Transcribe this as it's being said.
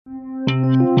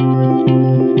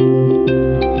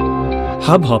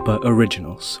Hubhopper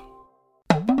Originals.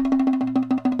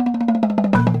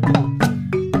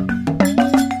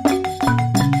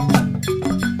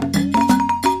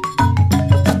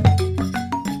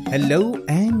 Hello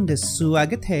and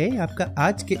स्वागत है आपका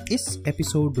आज के इस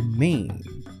एपिसोड में।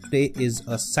 Today is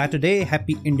a Saturday.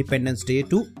 Happy Independence Day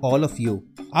to all of you.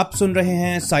 आप सुन रहे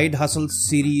हैं साइड हसल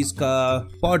सीरीज का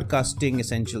पॉडकास्टिंग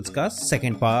एसेंशियल्स का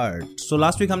second part. So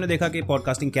last week हमने देखा कि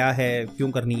पॉडकास्टिंग क्या है,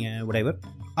 क्यों करनी है, व्हाटएवर।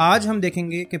 आज हम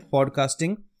देखेंगे कि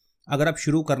पॉडकास्टिंग अगर आप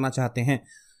शुरू करना चाहते हैं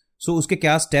सो उसके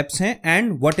क्या स्टेप्स हैं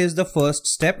and what is the first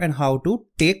step and how to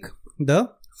take the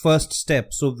first step.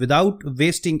 So without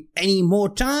wasting any more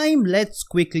time, let's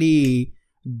quickly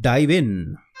dive in.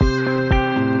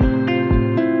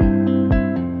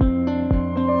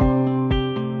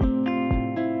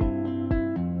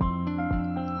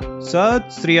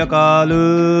 Sat Sri Akal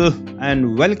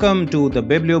and welcome to the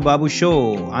Biblio Babu Show.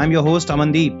 I'm your host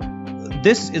Amandeep.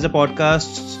 This is a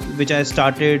podcast which I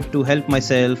started to help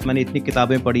myself. मैंने इतनी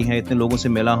किताबें पढ़ी हैं, इतने लोगों से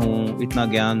मिला हूँ, इतना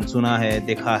ज्ञान सुना है,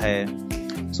 देखा है।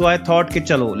 So I thought कि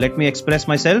चलो let me express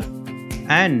myself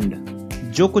and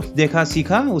जो कुछ देखा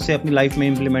सीखा उसे अपनी लाइफ में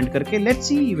implement करके let's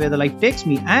see where the life takes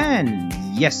me. And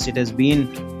yes, it has been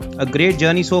a great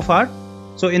journey so far.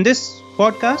 So in this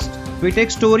podcast, we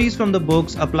take stories from the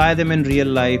books, apply them in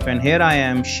real life, and here I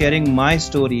am sharing my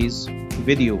stories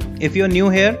with you. If you're new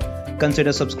here,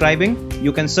 consider subscribing.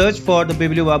 You can search for the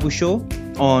Biblio Babu Show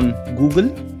on Google.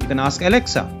 You can ask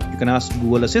Alexa. You can ask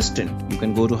Google Assistant. You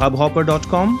can go to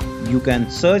hubhopper.com. You can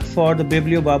search for the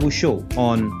Biblio Babu Show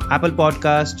on Apple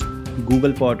Podcast,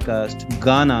 Google Podcast,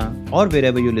 Gaana or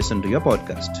wherever you listen to your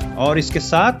podcast. और इसके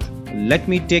साथ let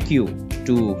me take you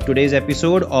to today's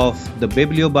episode of the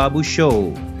Biblio Babu Show.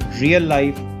 Real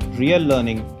life, real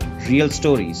learning, real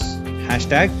stories.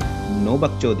 Hashtag no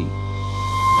bakchodi.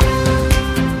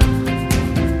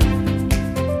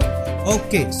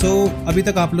 Okay, so अभी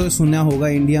तक आप लोग सुना होगा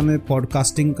India में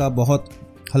पॉडकास्टिंग का बहुत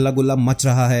हल्ला गुल्ला मच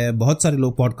रहा है। बहुत सारे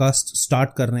लोग पॉडकास्ट स्टार्ट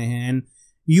कर रहे हैं and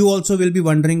you also will be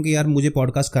wondering कि यार मुझे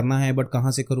पॉडकास्ट करना है बट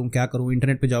कहाँ से करूँ, क्या करूँ।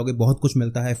 इंटरनेट पे जाओगे बहुत कुछ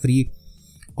मिलता है, फ्री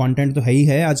कंटेंट तो है ही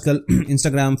है आजकल।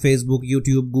 Instagram, Facebook,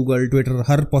 YouTube, Google, Twitter,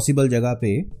 हर पॉसिबल जगह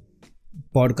पे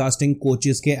पॉडकास्टिंग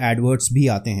कोचेस के एडवर्ट्स भी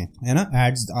आते हैं, है ना।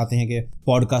 एड्स आते हैं कि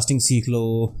पॉडकास्टिंग सीख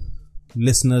लो,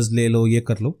 लिसनर्स ले लो, ये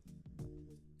कर लो।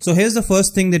 सो here's the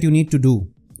first thing that you need to do.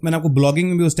 मैंने आपको ब्लॉगिंग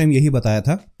में भी उस टाइम यही बताया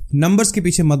था, नंबर्स के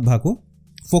पीछे मत भागो,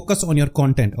 focus on your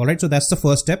content. Alright, so that's the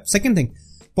first step. Second thing,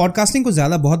 podcasting को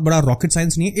ज्यादा बहुत बड़ा रॉकेट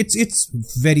साइंस नहीं है। It's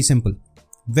very simple,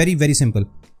 very very simple.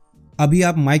 अभी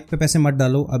आप माइक पे पैसे मत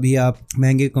डालो, अभी आप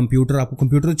महंगे कंप्यूटर, आपको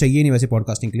कंप्यूटर तो चाहिए नहीं वैसे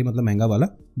पॉडकास्टिंग के लिए, मतलब महंगा वाला,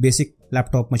 बेसिक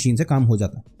लैपटॉप मशीन से काम हो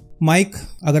जाता है। माइक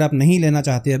अगर आप नहीं लेना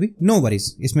चाहते अभी, नो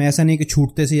वरीज, इसमें ऐसा नहीं कि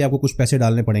छूटते से ही आपको कुछ पैसे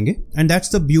डालने पड़ेंगे। And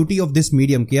that's the beauty of this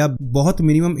medium कि आप बहुत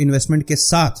मिनिमम इन्वेस्टमेंट के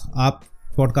साथ आप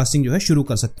पॉडकास्टिंग जो है शुरू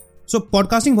कर सकते हैं। सो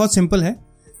पॉडकास्टिंग बहुत सिंपल है,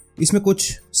 इसमें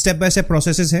कुछ स्टेप बाय स्टेप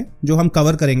प्रोसेसेस हैं जो हम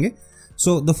कवर करेंगे।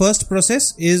 So the first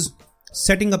process is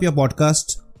setting up your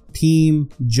podcast, theme,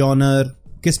 genre,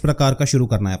 किस प्रकार का शुरू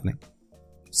करना है आपने।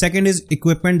 Second is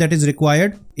equipment that is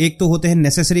required. एक तो होते हैं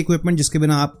नेसेसरी इक्विपमेंट जिसके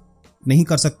बिना आप नहीं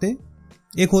कर सकते,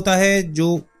 एक होता है जो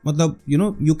मतलब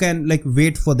you can like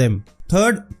wait for them.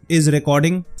 Third is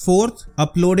recording. Fourth,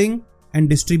 uploading and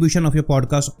distribution of your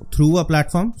podcast through a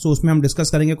platform. So उसमें हम डिस्कस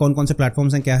करेंगे कौन कौन से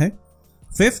प्लेटफॉर्म्स हैं, क्या है।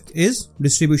 Fifth is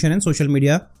distribution and social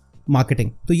media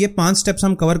marketing. तो ये 5 स्टेप्स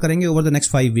हम कवर करेंगे over the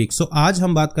next 5 weeks. So आज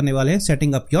हम बात करने वाले हैं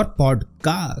setting up your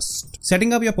podcast.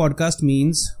 Setting up your podcast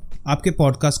means आपके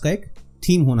पॉडकास्ट का एक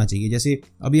थीम होना चाहिए। जैसे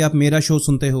अभी आप मेरा शो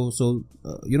सुनते हो,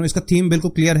 सो इसका थीम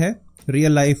बिल्कुल क्लियर है,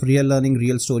 real life, real learning,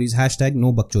 real stories, hashtag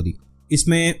no बकचोदी।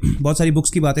 इसमें बहुत सारी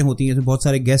बुक्स की बातें होती हैं, इसमें बहुत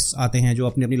सारे गेस्ट्स आते हैं जो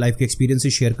अपनी अपनी लाइफ के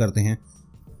एक्सपीरियंसेस शेयर करते हैं।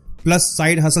 प्लस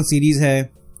साइड हसल सीरीज है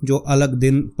जो अलग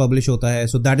दिन पब्लिश होता है।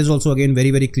 So that is also again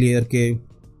very very clear के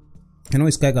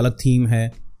इसका एक अलग थीम है।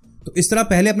 तो इस तरह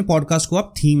पहले अपने पॉडकास्ट को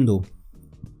आप थीम दो।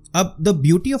 अब the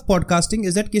beauty of podcasting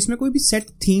is that कि इसमें कोई भी सेट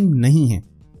थीम नहीं है।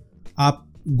 आप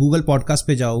गूगल पॉडकास्ट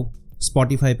पे जाओ,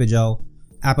 स्पॉटिफाई पे जाओ,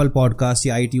 एप्पल पॉडकास्ट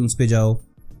या iTunes पे जाओ,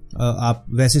 आप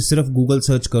वैसे सिर्फ गूगल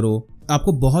सर्च करो,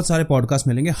 आपको बहुत सारे पॉडकास्ट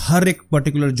मिलेंगे हर एक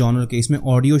पर्टिकुलर जॉनर के। इसमें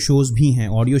ऑडियो शोज भी हैं,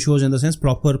 audio shows in the sense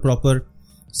proper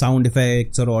sound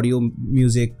effects और ऑडियो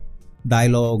म्यूजिक,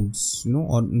 डायलॉग्स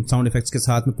और साउंड इफेक्ट्स के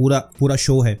साथ में पूरा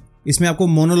शो है। इसमें आपको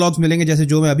मोनोलॉग्स मिलेंगे, जैसे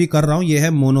जो मैं अभी कर रहा हूँ, ये है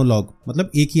मोनोलॉग,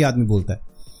 मतलब एक ही आदमी बोलता है।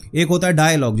 एक होता है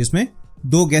डायलॉग जिसमें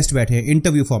 2 गेस्ट बैठे हैं,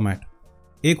 इंटरव्यू फॉर्मेट।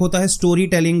 एक होता है स्टोरी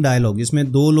टेलिंग डायलॉग जिसमें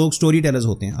 2 लोग स्टोरी टेलर्स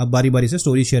होते हैं, अब बारी बारी से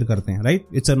स्टोरी शेयर करते हैं, right.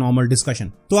 It's a normal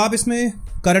discussion. तो आप इसमें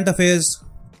करंट अफेयर्स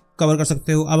कवर कर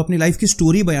सकते हो, आप अपनी लाइफ की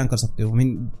स्टोरी बयां कर सकते हो। I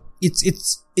mean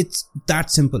it's that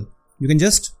simple. You can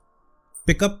just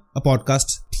pick up a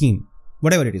podcast theme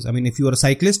whatever it is. I mean, if you are a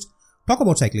cyclist, talk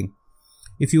about cycling.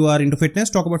 If you are into fitness,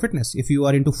 talk about fitness. If you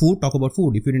are into food, talk about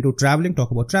food. If you're into traveling,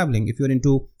 talk about traveling. If you're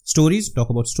into stories, talk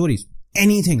about stories.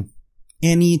 Anything.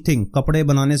 कपड़े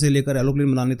बनाने से लेकर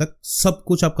aeroplane बनाने तक सब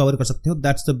कुछ आप cover कर सकते हो.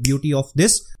 That's the beauty of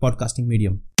this podcasting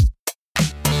medium.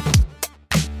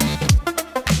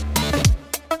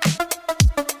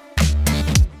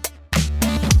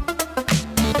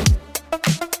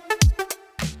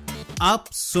 आप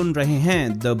सुन रहे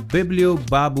हैं द बिब्लियो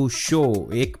बाबू शो,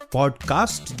 एक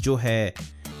पॉडकास्ट जो है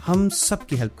हम सब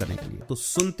की हेल्प करने के लिए. तो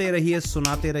सुनते रहिए,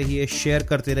 सुनाते रहिए, शेयर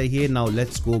करते रहिए. Now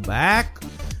let's go back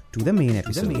to the main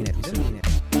episode.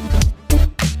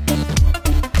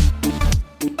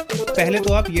 पहले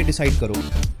तो आप ये डिसाइड करो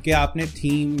कि आपने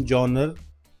थीम, जॉनर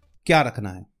क्या रखना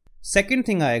है. सेकंड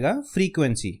थिंग आएगा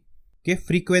फ्रीक्वेंसी, कि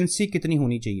फ्रीक्वेंसी कितनी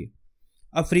होनी चाहिए.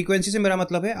 अब फ्रीक्वेंसी से मेरा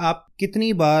मतलब है आप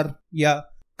कितनी बार या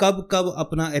कब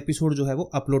अपना एपिसोड जो है वो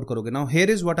अपलोड करोगे. Now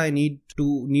here is what I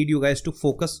need you guys to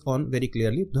focus on very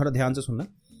clearly. थोड़ा ध्यान से सुनना.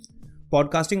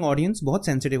 पॉडकास्टिंग ऑडियंस बहुत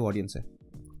सेंसिटिव ऑडियंस है,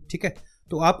 ठीक है.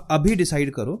 तो आप अभी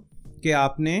डिसाइड करो कि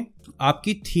आपने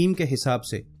आपकी थीम के हिसाब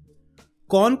से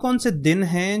कौन कौन से दिन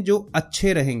हैं जो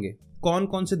अच्छे रहेंगे, कौन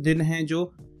कौन से दिन हैं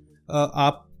जो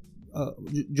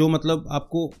जो मतलब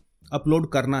आपको अपलोड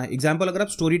करना है. एग्जाम्पल, अगर आप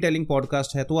स्टोरी टेलिंग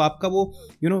पॉडकास्ट है तो आपका वो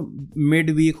मिड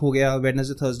वीक हो गया,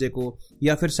 वेडनेसडे थर्सडे को,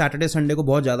 या फिर सैटरडे संडे को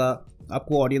बहुत ज़्यादा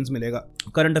आपको ऑडियंस मिलेगा.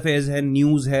 करंट अफेयर्स है,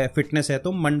 न्यूज़ है, फिटनेस है,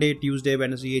 तो मंडे, ट्यूसडे,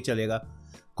 वेडनेसडे ये चलेगा.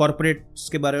 कॉर्पोरेट्स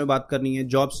के बारे में बात करनी है,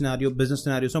 job scenario, business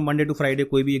scenario, so Monday to Friday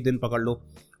कोई भी एक दिन पकड़ लो.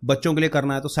 बच्चों के लिए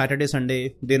करना है तो सैटरडे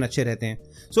संडे दिन अच्छे रहते हैं.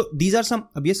 So these are some.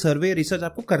 अब ये सर्वे रिसर्च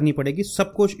आपको करनी पड़ेगी.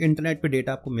 सब कुछ इंटरनेट पे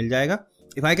डेटा आपको मिल जाएगा.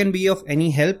 If I can be of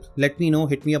any help, let me know.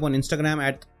 Hit me up on Instagram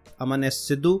at Aman S.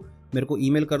 Sidhu. मेरे को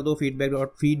ईमेल कर दो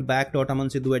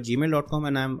feedback.amansidhu@gmail.com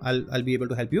and I'll be able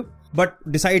to help you. But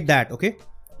decide that, okay?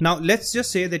 Now let's just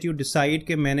say that you decide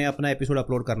कि मैंने अपना episode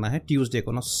upload करना है Tuesday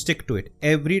को. Now stick to it.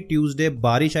 Every Tuesday,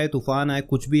 बारिश आए, तूफान आए,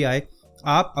 कुछ भी आए,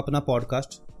 आप अपना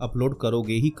पॉडकास्ट अपलोड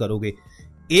करोगे ही करोगे.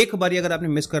 एक बार अगर आपने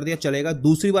मिस कर दिया चलेगा,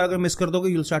 दूसरी बार अगर मिस कर दोगे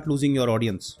you'll start losing your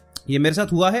audience. ये मेरे साथ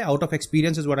हुआ है. Out of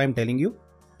experience is what I am telling you.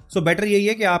 So better यही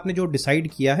है कि आपने जो डिसाइड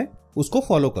किया है उसको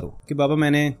फॉलो करो कि बाबा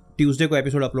मैंने ट्यूसडे को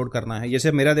एपिसोड अपलोड करना है.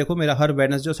 जैसे मेरा हर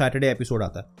वेडनेसडे और सैटरडे एपिसोड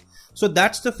आता है. So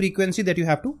that's the frequency that you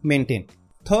have to maintain.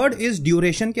 Third is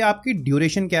duration, कि आपकी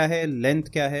ड्यूरेशन क्या है, लेंथ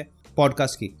क्या है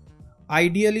पॉडकास्ट की.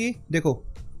 आइडियली देखो,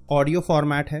 ऑडियो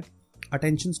फॉर्मेट है,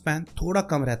 अटेंशन स्पैन थोड़ा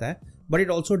कम रहता है, but it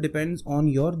also depends on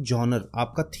your genre.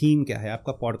 आपका थीम क्या है,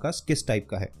 आपका पॉडकास्ट किस टाइप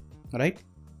का है, राइट.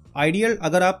 आइडियल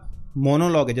अगर आप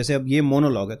मोनोलॉग है, जैसे अब ये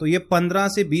मोनोलॉग है, तो ये 15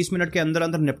 से 20 मिनट के अंदर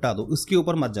अंदर निपटा दो, उसके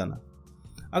ऊपर मत जाना.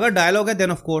 अगर डायलॉग है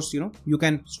then of course you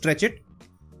can stretch it.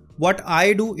 What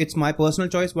I do, it's my personal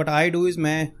choice, what I do is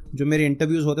मैं जो मेरे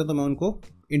इंटरव्यूज होते हैं तो मैं उनको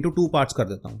इंटू 2 पार्ट्स कर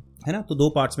देता हूँ, है ना. तो 2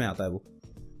 पार्ट्स में आता है वो.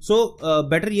 सो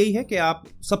बेटर यही है कि आप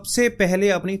सबसे पहले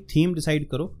अपनी थीम डिसाइड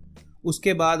करो,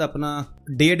 उसके बाद अपना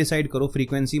डे डिसाइड करो.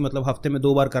 फ्रीक्वेंसी मतलब हफ्ते में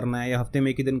 2 बार करना है या हफ्ते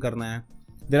में 1 ही दिन करना है.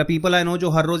 There are people I know जो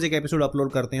हर रोज एक एपिसोड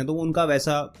अपलोड करते हैं, तो उनका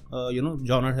वैसा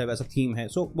जॉनर है, वैसा थीम है.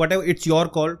 So what ever, it's your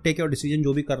call, take your decision.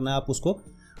 जो भी करना है आप उसको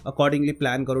अकॉर्डिंगली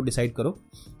प्लान करो, डिसाइड करो.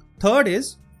 थर्ड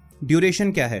इज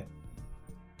ड्यूरेशन क्या है,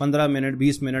 15 मिनट,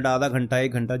 20 मिनट, आधा घंटा,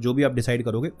 1 घंटा, जो भी आप डिसाइड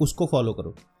करोगे उसको फॉलो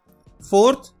करो.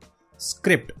 Fourth,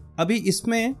 script. अभी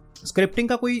इसमें स्क्रिप्टिंग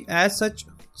का कोई एज सच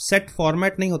सेट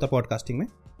फॉर्मेट नहीं होता पॉडकास्टिंग में.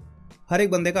 हर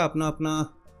एक बंदे का अपना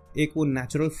अपना एक वो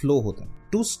नेचुरल फ्लो होता है.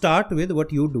 To start with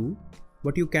what you do,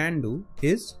 what you can do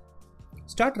is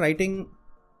start writing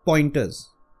pointers.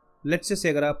 let's say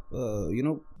अगर आप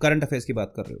करंट अफेयर्स की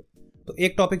बात कर रहे हो तो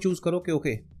एक टॉपिक चूज करो कि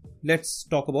okay let's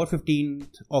talk about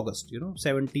 15th August,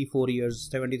 73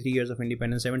 years of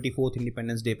independence, 74th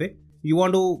independence day पे you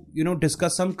want to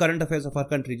discuss some current affairs of our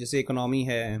country. जैसे इकोनॉमी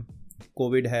है,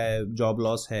 कोविड है, जॉब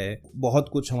लॉस है, बहुत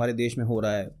कुछ हमारे देश में हो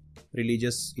रहा है,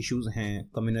 रिलीजियस इश्यूज हैं,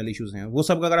 कम्युनल इश्यूज हैं, वो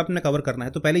सब अगर आपने कवर करना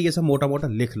है तो पहले ये सब मोटा मोटा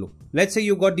लिख लो. Let's say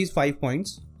you got these 5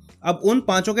 points. अब उन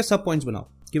 5 के सब पॉइंट्स बनाओ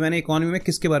कि मैंने इकोनॉमी में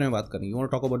किसके बारे में बात करनी. You want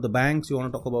to talk about the banks, you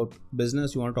want to talk about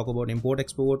business, you want to talk about import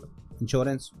export,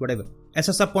 insurance, whatever.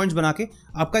 ऐसा सब पॉइंट्स बना के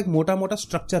आपका एक मोटा मोटा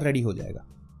स्ट्रक्चर रेडी हो जाएगा.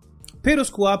 फिर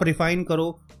उसको आप रिफाइन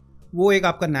करो. वो एक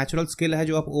आपका नेचुरल स्किल है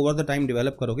जो आप ओवर द टाइम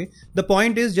डेवलप करोगे. The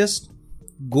point is just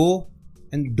go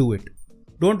and do it.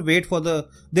 Don't wait for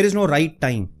their is no right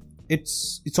time.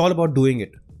 It's all about doing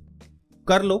it.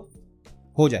 कर लो,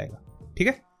 हो जाएगा, ठीक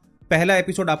है. पहला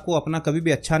एपिसोड आपको अपना कभी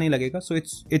भी अच्छा नहीं लगेगा, so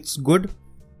it's good.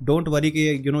 Don't worry कि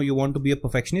you want to be a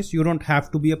perfectionist. You don't have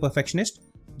to be a perfectionist.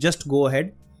 Just go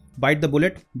ahead, bite the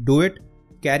bullet, do it,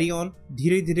 carry on.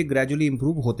 धीरे धीरे ग्रेजुअली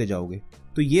इंप्रूव होते जाओगे.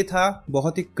 तो ये था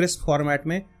बहुत ही क्रिस्प फॉर्मेट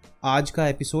में आज का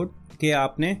एपिसोड कि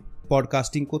आपने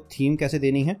पॉडकास्टिंग को थीम कैसे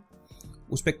देनी है,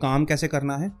 उस पर काम कैसे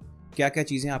करना है, क्या क्या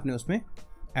चीज़ें आपने उसमें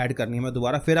ऐड करनी है। मैं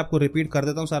दोबारा फिर आपको रिपीट कर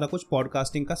देता हूँ सारा कुछ।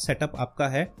 पॉडकास्टिंग का सेटअप आपका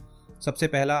है, सबसे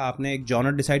पहला आपने एक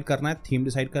जॉनर डिसाइड करना है, थीम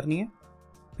डिसाइड करनी है,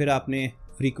 फिर आपने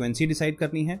फ्रीक्वेंसी डिसाइड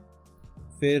करनी है,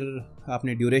 फिर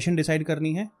आपने ड्यूरेशन डिसाइड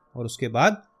करनी है, और उसके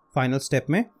बाद फाइनल स्टेप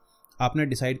में आपने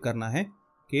डिसाइड करना है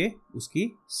कि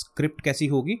उसकी स्क्रिप्ट कैसी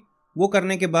होगी। वो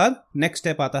करने के बाद नेक्स्ट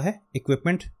स्टेप आता है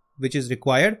इक्विपमेंट विच इज़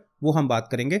रिक्वायर्ड, वो हम बात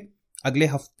करेंगे अगले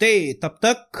हफ्ते। तब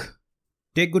तक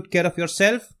take good care of your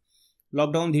self.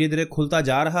 Lockdown धीरे धीरे खुलता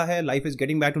जा रहा है, life is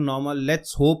getting back to normal,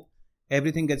 let's hope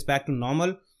everything gets back to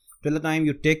normal. Till the time,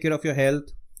 you take care of your health,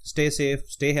 stay safe,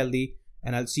 stay healthy,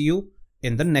 and I'll see you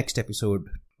in the next episode.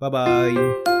 Bye bye.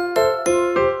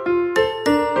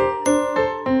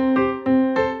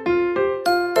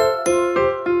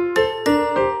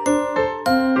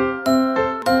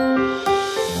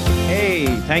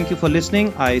 Thank you for listening.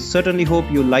 I certainly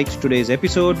hope you liked today's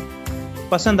episode.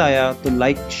 पसंद आया तो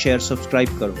like share subscribe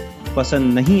करो,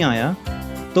 पसंद नहीं आया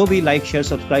तो भी like share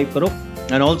subscribe करो,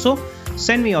 and also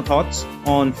send me your thoughts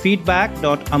on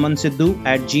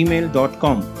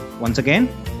feedback.amansidhu@gmail.com. Once again,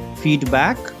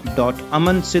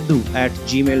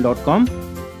 feedback.amansidhu@gmail.com.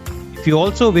 If you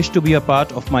also wish to be a part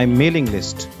of my mailing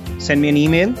list, send me an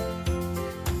email.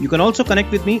 You can also connect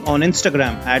with me on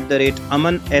Instagram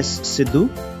 @AmanSSidhu,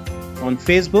 on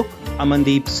Facebook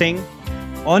Amandeep Singh,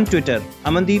 on Twitter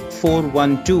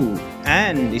Amandeep412,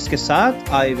 and इसके साथ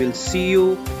I will see you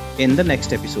in the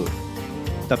next episode.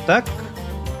 तब तक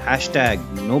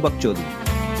 #NoBakchodi.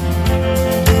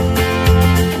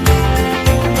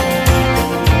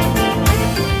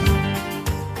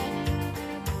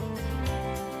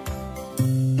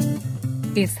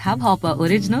 इस hub hopper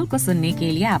original को सुनने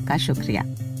के लिए आपका शुक्रिया।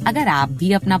 अगर आप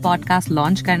भी अपना पॉडकास्ट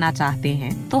लॉन्च करना चाहते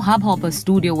हैं तो हब हॉपर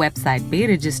स्टूडियो वेबसाइट पे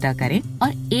रजिस्टर करें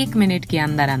और 1 मिनट के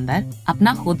अंदर अंदर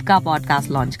अपना खुद का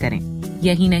पॉडकास्ट लॉन्च करें।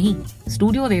 यही नहीं,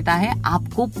 स्टूडियो देता है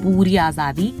आपको पूरी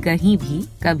आजादी कहीं भी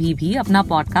कभी भी अपना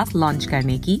पॉडकास्ट लॉन्च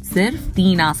करने की, सिर्फ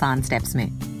 3 आसान स्टेप्स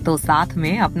में। तो साथ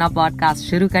में अपना पॉडकास्ट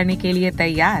शुरू करने के लिए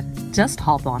तैयार? Just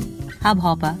hop on hub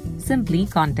hopper, simply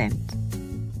content.